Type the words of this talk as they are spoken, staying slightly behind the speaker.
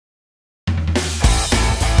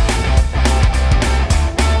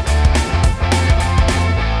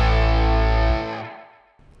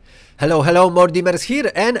Hello, Mordimers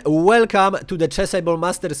here, and welcome to the Chessable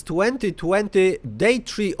Masters 2020 Day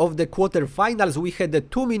 3 of the quarterfinals. We had the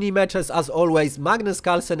two mini matches as always, Magnus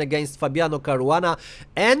Carlsen against Fabiano Caruana,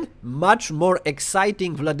 and much more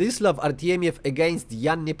exciting Vladislav Artemiev against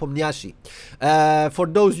Nepomniachtchi. For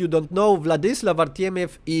those you don't know, Vladislav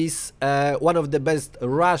Artemiev is one of the best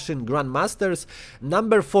Russian grandmasters,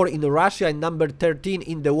 number 4 in Russia and number 13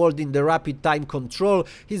 in the world in the rapid time control.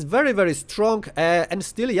 He's very strong and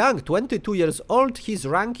still young. 22 years old, his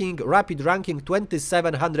ranking, rapid ranking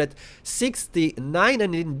 2769,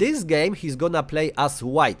 and in this game he's gonna play as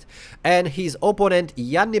white. And his opponent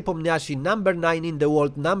Nepomniachtchi, number 9 in the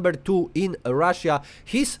world, number 2 in Russia.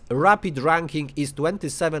 His rapid ranking is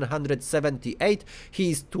 2778.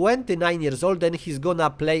 He is 29 years old and he's gonna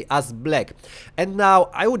play as black. And now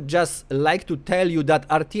I would just like to tell you that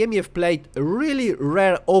Artemiev played really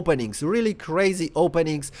rare openings, really crazy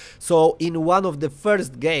openings. So in one of the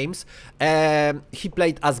first games he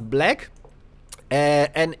played as black,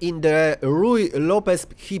 and in the Rui Lopez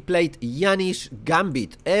he played Anish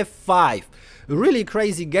Gambit f5. Really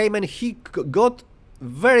crazy game, and he got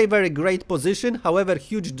very great position. However,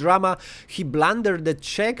 huge drama. He blundered the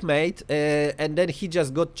checkmate, and then he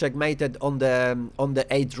just got checkmated on the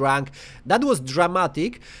 8th rank. That was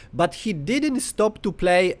dramatic, but he didn't stop to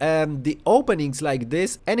play the openings like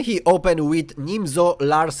this, and he opened with Nimzo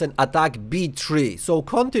Larsen attack b3. So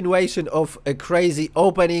continuation of crazy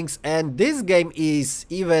openings, and this game is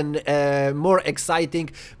even more exciting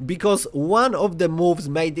because one of the moves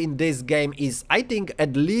made in this game is, I think,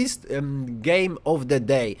 at least game of the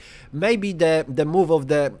day. Maybe the move of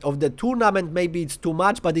the tournament, maybe it's too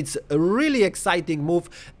much, but it's a really exciting move,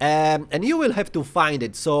 and you will have to find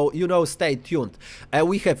it, so you know, stay tuned.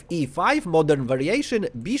 We have e5, modern variation,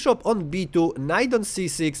 bishop on b2, knight on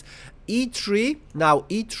c6, e3, now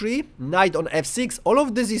e3, knight on f6. All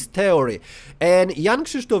of this is theory, and Jan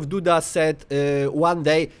Krzysztof Duda said one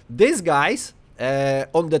day, these guys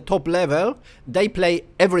on the top level, they play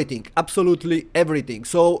everything, absolutely everything.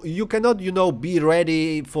 So you cannot, you know, be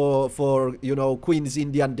ready for you know, Queen's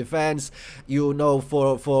Indian defense, you know,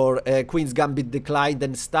 for Queen's Gambit declined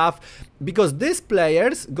and stuff, because these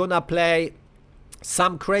players gonna play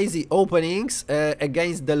some crazy openings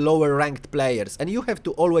against the lower ranked players, and you have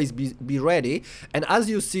to always be ready. And as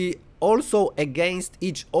you see, also against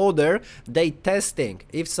each other, they testing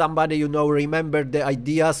if somebody, you know, remember the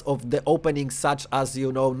ideas of the openings such as,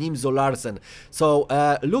 you know, Nimzo Larsen. So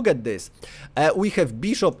look at this, we have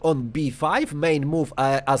bishop on b5, main move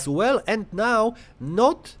as well, and now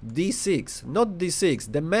not d6,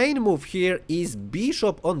 the main move here is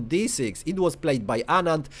bishop on d6. It was played by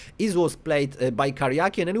Anand, it was played by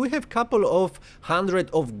Karyakin, and we have couple of hundred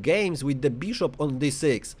of games with the bishop on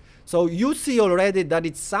d6. So you see already that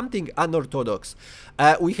it's something unorthodox.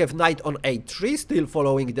 We have knight on a3, still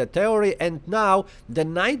following the theory, and now the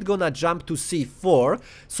knight gonna jump to c4.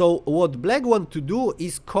 So what black want to do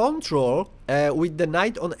is control with the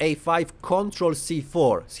knight on a5, control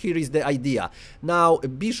c4. Here is the idea. Now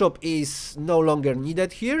bishop is no longer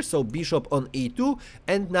needed here, so bishop on e2,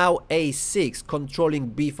 and now a6,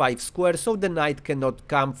 controlling b5 square, so the knight cannot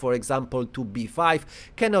come, for example, to b5,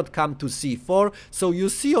 cannot come to c4. So you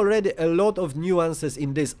see already a lot of nuances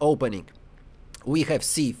in this opening. We have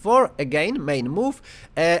c4 again, main move,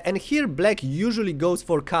 and here black usually goes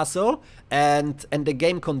for castle, and the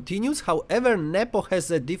game continues. However, Nepo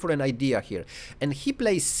has a different idea here, and he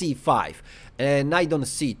plays c5, knight on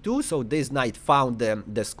c2, so this knight found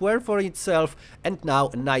the square for itself, and now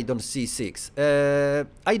knight on c6.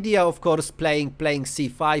 Idea, of course, playing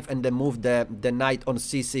c5 and then move the knight on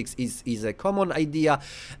c6 is a common idea.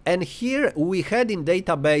 And here we had in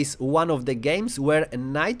database one of the games where a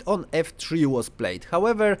knight on f3 was played.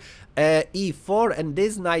 However, e4, and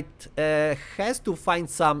this knight has to find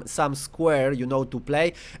some square, you know, to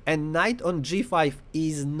play, and knight on g5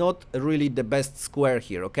 is not really the best square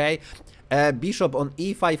here, okay? Bishop on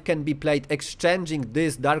e5 can be played, exchanging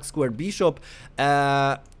this dark square bishop,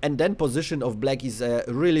 and then position of black is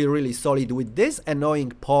really solid with this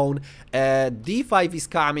annoying pawn. d5 is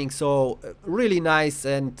coming, so really nice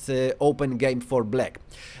and open game for black.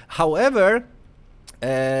 However,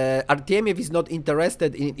 Artemiev is not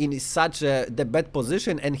interested in such the bad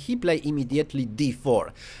position, and he play immediately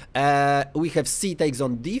d4. We have c takes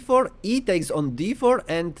on d4, e takes on d4,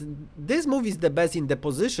 and this move is the best in the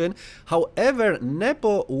position. However,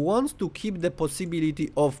 Nepo wants to keep the possibility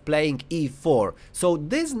of playing e4, so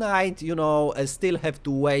this knight, you know, still have to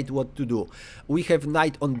wait what to do. We have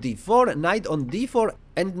knight on d4,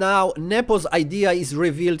 And now Nepo's idea is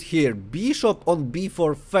revealed here. Bishop on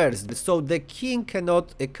b4 first, so the king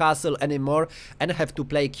cannot castle anymore and have to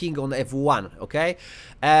play king on f1, okay?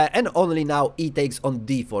 And only now e takes on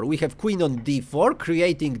d4. We have queen on d4,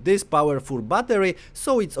 creating this powerful battery,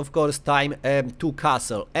 so it's of course time to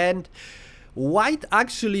castle. And White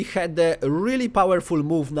actually had a really powerful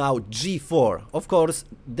move now, g4. Of course,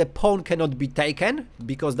 the pawn cannot be taken,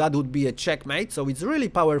 because that would be a checkmate, so it's really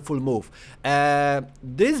powerful move.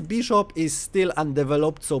 This bishop is still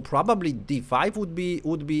undeveloped, so probably d5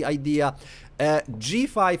 would be idea.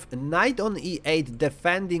 G5, knight on e8,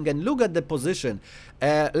 defending, and look at the position.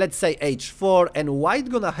 Let's say h4, and White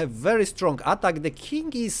gonna have very strong attack. The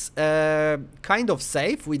king is kind of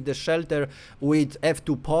safe with the shelter with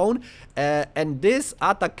f2 pawn, and this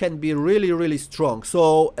attack can be really strong.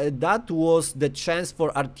 So that was the chance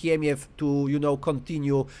for Artemiev to, you know,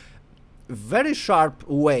 continue very sharp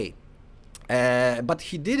way. But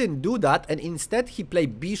he didn't do that, and instead he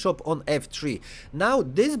played bishop on f3. Now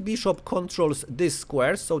this bishop controls this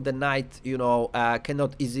square, so the knight, you know,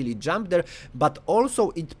 cannot easily jump there, but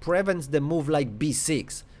also it prevents the move like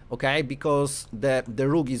b6, okay, because the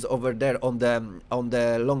rook is over there on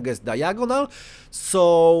the longest diagonal.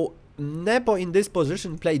 So Nepo in this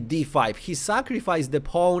position played d5. He sacrificed the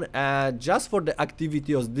pawn just for the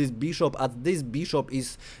activity of this bishop, as this bishop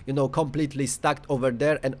is, you know, completely stacked over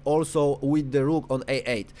there, and also with the rook on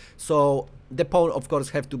a8. So the pawn of course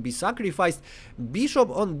have to be sacrificed. Bishop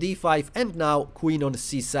on d5, and now queen on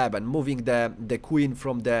c7, moving the queen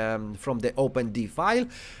from the open d file.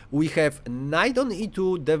 We have knight on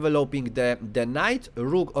e2, developing the knight,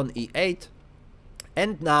 rook on e8,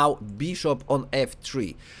 and now bishop on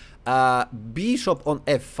f3. Bishop on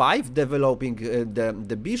f5, developing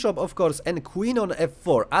the bishop of course, and queen on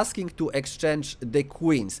f4, asking to exchange the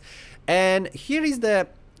queens. And here is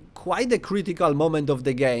quite a critical moment of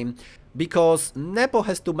the game, because Nepo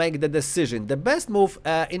has to make the decision. The best move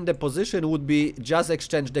in the position would be just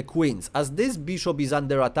exchange the queens. As this bishop is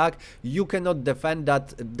under attack, you cannot defend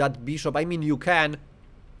that bishop. I mean, you can,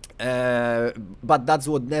 but that's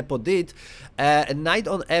what Nepo did. Knight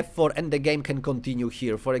on f4, and the game can continue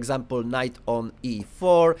here. For example, knight on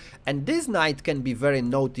e4, and this knight can be very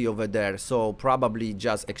naughty over there, so probably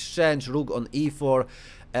just exchange. Rook on e4,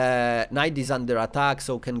 knight is under attack,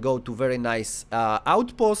 so can go to very nice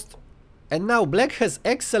outpost. And now black has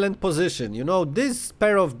excellent position. You know, this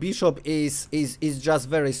pair of bishop is just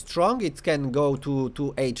very strong. It can go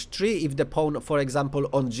to h3 if the pawn, for example,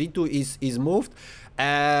 on g2 is moved.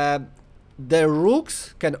 The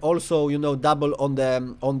rooks can also, you know, double on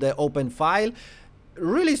the open file.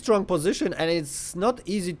 Really strong position, and it's not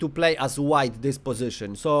easy to play as White this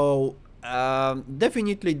position. So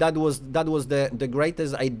definitely that was the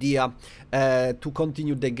greatest idea to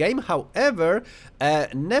continue the game. However,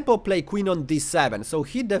 Nepo played queen on d7, so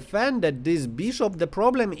he defended this bishop. The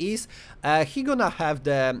problem is he gonna have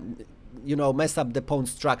the, you know, mess up the pawn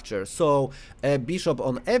structure. So bishop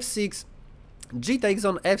on f6, g takes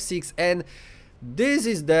on f6, and this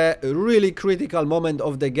is the really critical moment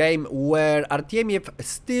of the game where Artemiev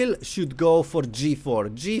still should go for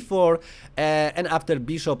g4, and after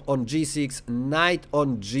bishop on g6, knight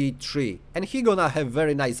on g3, and he gonna have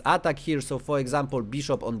very nice attack here. So for example,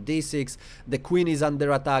 bishop on d6, the queen is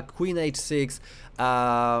under attack, queen h6,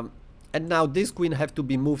 and now this queen have to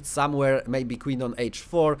be moved somewhere, maybe queen on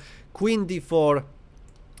h4, queen d4,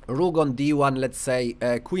 rook on d1, let's say,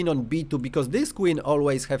 queen on b2, because this queen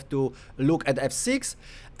always have to look at f6,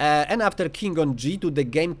 and after king on g2, the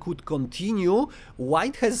game could continue.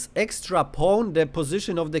 White has extra pawn, the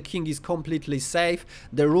position of the king is completely safe,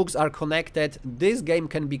 the rooks are connected, this game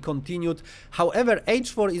can be continued. However,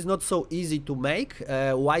 h4 is not so easy to make.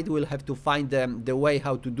 White will have to find the way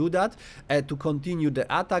how to do that, to continue the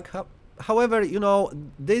attack. However, you know,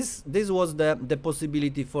 this was the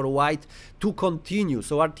possibility for White to continue.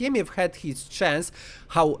 So Artemiev had his chance.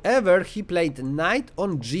 However, he played knight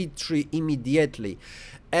on g3 immediately,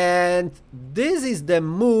 and this is the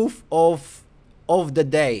move of the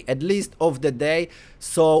day, at least of the day.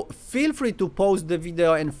 So feel free to pause the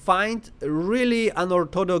video and find really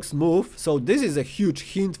unorthodox move. So this is a huge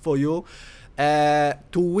hint for you to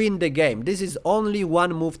win the game. This is only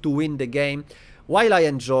one move to win the game, while I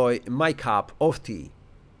enjoy my cup of tea.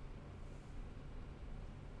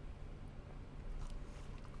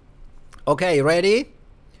 Okay, ready?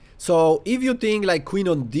 So if you think like queen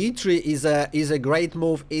on d3 is a great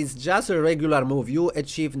move, it's just a regular move. You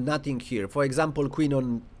achieve nothing here. For example, queen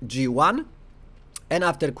on g1, and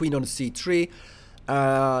after queen on c3,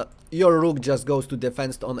 your rook just goes to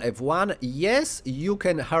defense on f1. Yes, you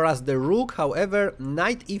can harass the rook. However,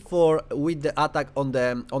 knight e4 with the attack on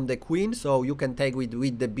the queen, so you can take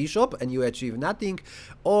with the bishop and you achieve nothing,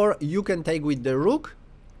 or you can take with the rook.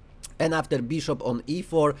 And after bishop on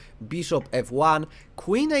e4, bishop f1,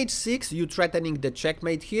 queen h6, you threatening the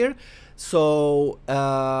checkmate here. So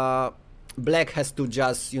black has to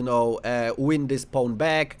just, you know, win this pawn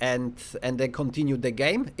back and then continue the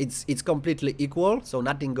game. It's completely equal, so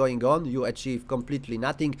nothing going on. You achieve completely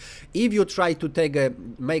nothing. If you try to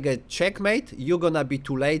make a checkmate, you're gonna be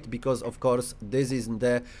too late, because of course this is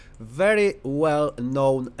the very well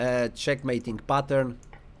known checkmating pattern.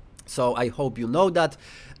 So I hope you know that.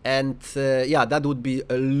 And yeah, that would be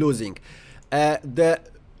losing. The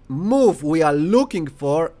move we are looking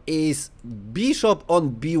for is bishop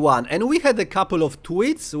on b1, and we had a couple of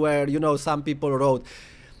tweets where, you know, some people wrote,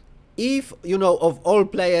 if, you know, of all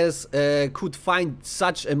players could find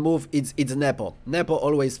such a move, it's Nepo. Nepo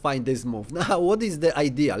always find this move. Now, what is the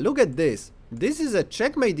idea? Look at this. This is a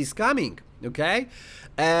checkmate is coming, okay?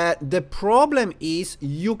 The problem is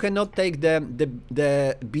you cannot take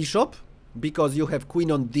the bishop, because you have queen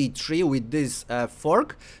on d3 with this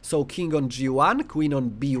fork. So king on g1, queen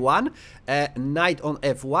on b1, knight on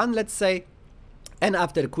f1, let's say, and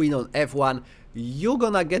after queen on f1, you're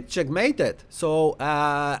gonna get checkmated. So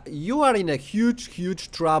you are in a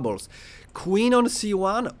huge troubles. Queen on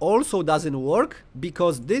c1 also doesn't work,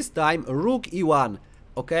 because this time rook e1,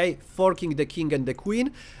 okay, forking the king and the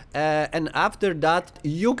queen. And after that,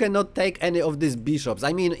 you cannot take any of these bishops.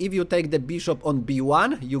 I mean, if you take the bishop on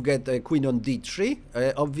b1, you get a queen on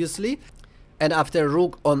d3, obviously. And after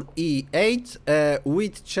rook on e8,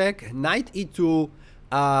 with check, knight e2,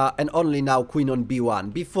 and only now queen on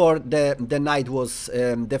b1. Before, the knight was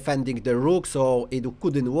defending the rook, so it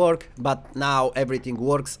couldn't work. But now everything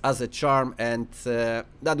works as a charm, and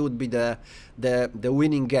that would be the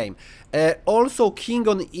winning game. Also, king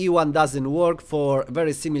on e1 doesn't work for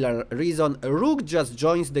very similar reason. Rook just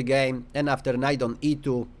joins the game, and after knight on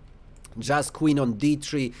e2, just queen on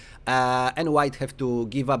d3, and white have to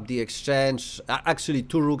give up the exchange. Actually,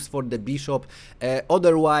 two rooks for the bishop.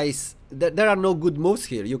 Otherwise, there are no good moves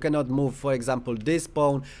here. You cannot move, for example, this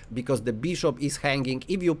pawn, because the bishop is hanging.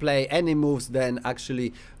 If you play any moves, then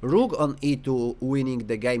actually rook on e2 winning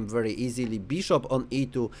the game very easily. Bishop on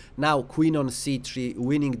e2, now queen on c3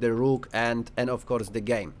 winning the rook, and of course the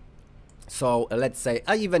game. So let's say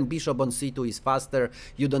even bishop on c2 is faster.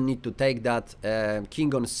 You don't need to take that.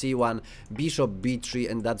 King on c1, bishop b3,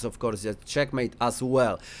 and that's of course a checkmate as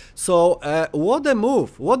well. So what a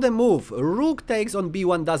move, what a move. Rook takes on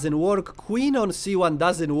b1 doesn't work, queen on c1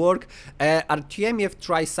 doesn't work. Artemiev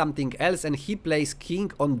tries something else, and he plays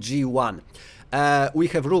king on g1. We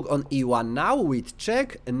have rook on e1 now with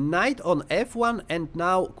check, knight on f1, and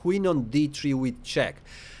now queen on d3 with check.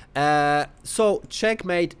 So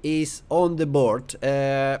checkmate is on the board.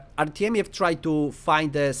 Artemiev tried to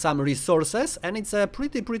find some resources, and it's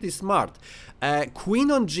pretty smart.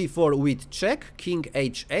 Queen on g4 with check, king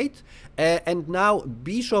h8, and now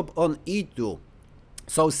bishop on e2.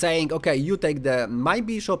 So saying, okay, you take my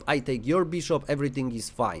bishop, I take your bishop, everything is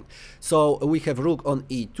fine. So we have rook on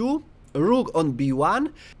e2, rook on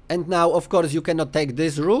b1, and now of course you cannot take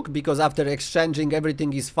this rook, because after exchanging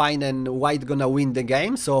everything is fine and white gonna win the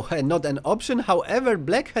game, so not an option. However,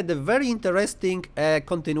 black had a very interesting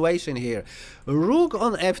continuation here. Rook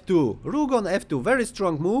on f2, rook on f2, very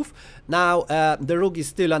strong move. Now the rook is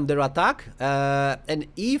still under attack, and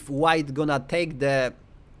if white gonna take the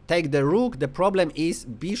rook, the problem is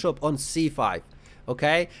bishop on c5.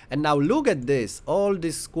 Okay, and now look at this, all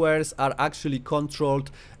these squares are actually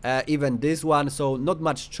controlled, even this one, so not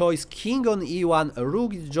much choice. King on e1,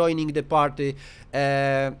 rook is joining the party,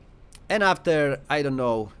 and after, I don't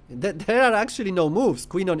know, there are actually no moves.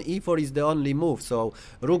 Queen on e4 is the only move, so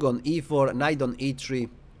rook on e4, knight on e3,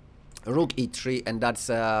 rook e3, and that's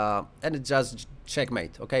and it's just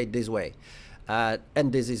checkmate, okay, this way.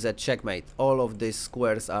 And this is a checkmate. All of these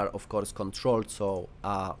squares are of course controlled, so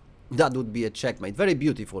that would be a checkmate. Very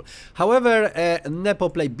beautiful. However, Nepo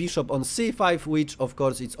played bishop on c5, which of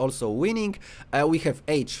course is also winning. We have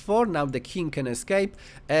h4, now the king can escape.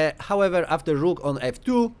 However, after rook on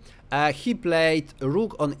f2, he played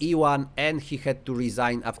rook on e1, and he had to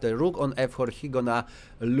resign. After rook on f4, he gonna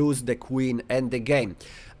lose the queen and the game.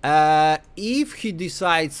 If he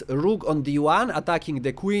decides rook on d1, attacking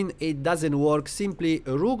the queen, it doesn't work. Simply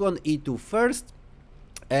rook on e2 first,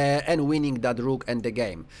 and winning that rook and the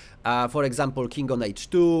game. For example, king on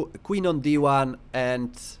h2, queen on d1,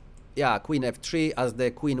 and yeah, queen f3, as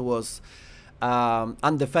the queen was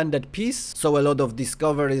undefended piece, so a lot of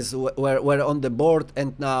discoveries were on the board,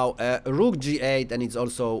 and now rook g8, and it's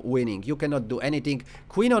also winning. You cannot do anything.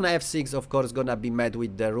 Queen on f6, of course, gonna be met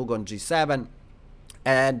with the rook on g7,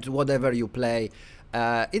 and whatever you play,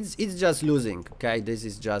 it's just losing. Okay, this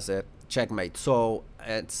is just a checkmate, so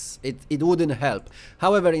it wouldn't help.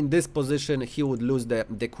 However, in this position he would lose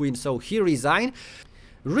the queen, so he resigned.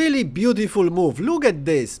 Really beautiful move. Look at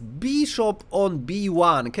this. Bishop on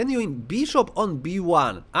b1. Can you bishop on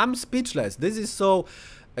b1? I'm speechless. This is so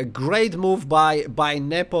a great move by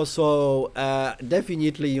Nepo. So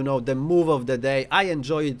definitely, you know, the move of the day. I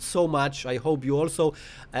enjoy it so much. I hope you also.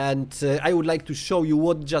 And I would like to show you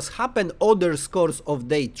what just happened. Other scores of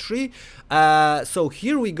day 3. So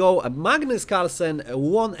here we go. Magnus Carlsen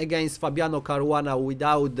won against Fabiano Caruana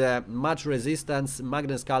without much resistance.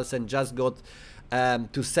 Magnus Carlsen just got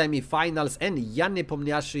to semi-finals, and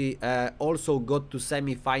Nepomniachtchi also got to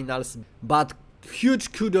semi-finals. But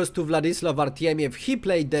huge kudos to Vladislav Artemiev. He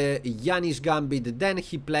played the Anish gambit, then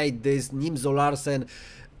he played this Nimzo Larsen.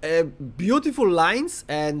 Beautiful lines,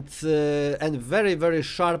 and very, very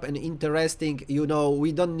sharp and interesting. You know,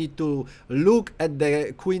 we don't need to look at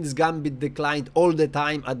the Queen's Gambit declined all the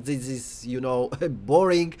time, as this is, you know,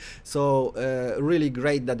 boring. So really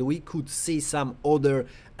great that we could see some other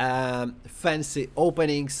fancy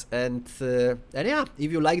openings, and yeah,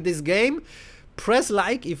 if you like this game, press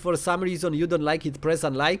like. If for some reason you don't like it, press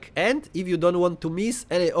unlike. And if you don't want to miss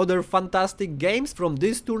any other fantastic games from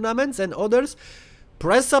these tournaments and others,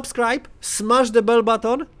 press subscribe, smash the bell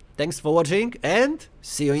button. Thanks for watching, and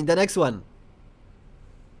see you in the next one.